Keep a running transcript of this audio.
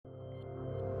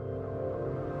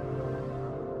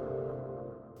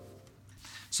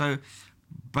So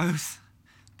both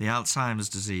the Alzheimer's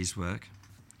disease work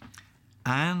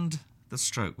and the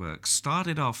stroke work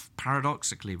started off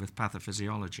paradoxically with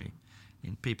pathophysiology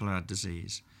in people who had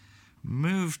disease,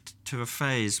 moved to a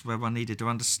phase where one needed to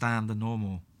understand the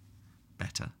normal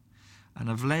better, and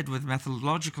have led with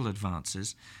methodological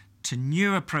advances to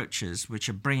new approaches which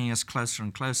are bringing us closer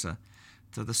and closer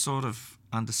to the sort of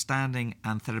understanding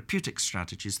and therapeutic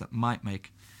strategies that might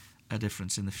make a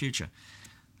difference in the future.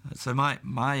 So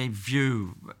my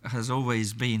view has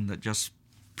always been that just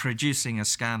producing a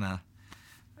scanner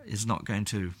is not going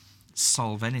to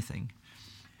solve anything.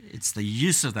 It's the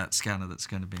use of that scanner that's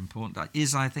going to be important. That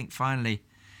is, I think, finally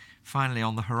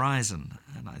on the horizon.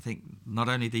 And I think not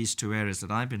only these two areas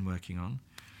that I've been working on,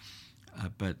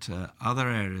 but other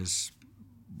areas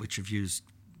which have used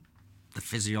the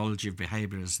physiology of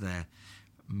behavior as their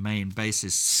main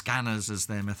basis, scanners as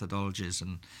their methodologies,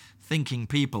 and thinking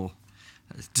people,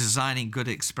 designing good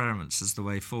experiments as the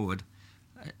way forward,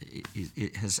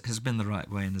 it has been the right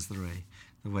way and is the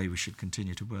way we should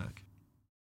continue to work.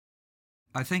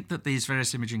 I think that these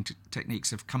various imaging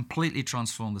techniques have completely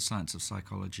transformed the science of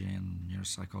psychology and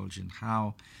neuropsychology, and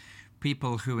how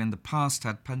people who in the past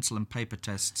had pencil and paper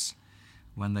tests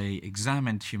when they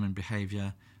examined human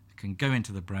behavior can go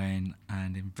into the brain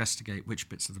and investigate which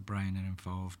bits of the brain are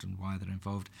involved and why they're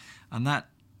involved. And that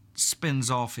spins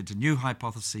off into new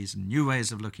hypotheses and new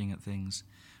ways of looking at things.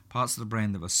 Parts of the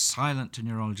brain that were silent to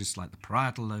neurologists, like the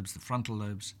parietal lobes, the frontal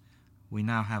lobes, we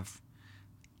now have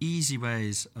easy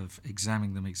ways of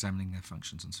examining their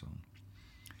functions and so on.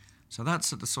 So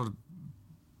that's at the sort of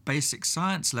basic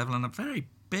science level, and a very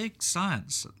big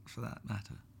science for that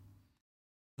matter.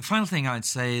 The final thing I'd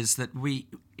say is that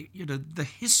the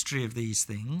history of these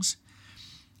things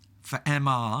for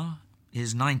MR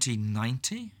is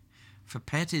 1990, for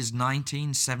PET is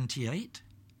 1978.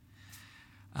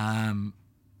 I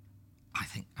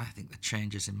think the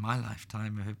changes in my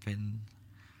lifetime have been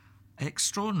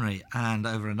extraordinary, and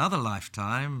over another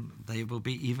lifetime they will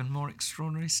be even more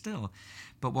extraordinary still.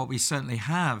 But what we certainly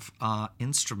have are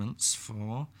instruments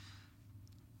for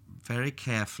very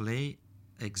carefully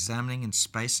examining in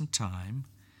space and time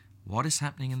what is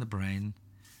happening in the brain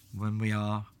when we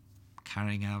are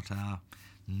carrying out our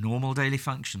normal daily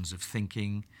functions of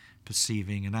thinking,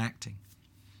 perceiving and acting.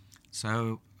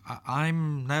 So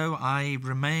I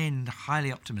remain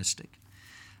highly optimistic.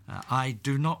 I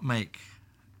do not make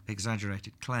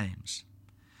exaggerated claims,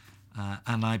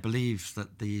 and I believe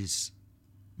that these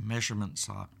measurements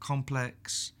are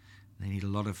complex. They need a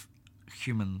lot of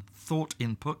human thought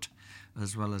input,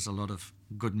 as well as a lot of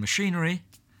good machinery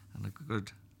and a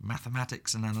good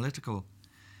mathematics and analytical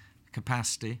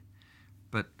capacity.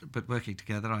 But working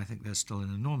together, I think there's still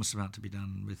an enormous amount to be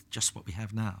done with just what we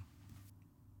have now.